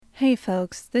Hey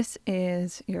folks, this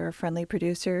is your friendly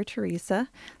producer, Teresa,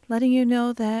 letting you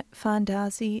know that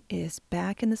Fondazi is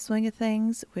back in the swing of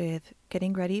things with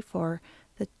getting ready for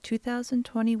the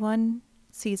 2021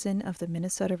 season of the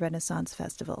Minnesota Renaissance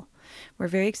Festival. We're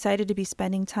very excited to be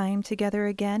spending time together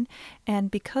again,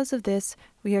 and because of this,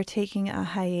 we are taking a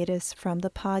hiatus from the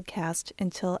podcast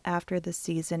until after the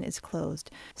season is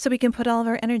closed, so we can put all of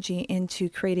our energy into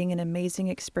creating an amazing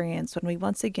experience when we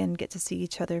once again get to see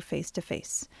each other face to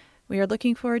face. We are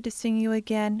looking forward to seeing you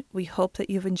again. We hope that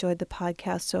you've enjoyed the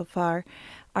podcast so far.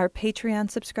 Our Patreon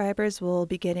subscribers will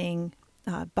be getting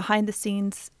behind the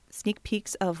scenes sneak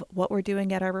peeks of what we're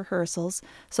doing at our rehearsals,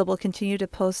 so we'll continue to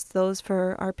post those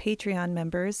for our Patreon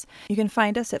members. You can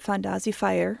find us at Fondazi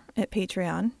Fire at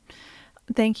Patreon.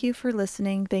 Thank you for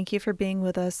listening. Thank you for being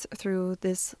with us through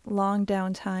this long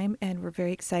downtime, and we're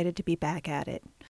very excited to be back at it.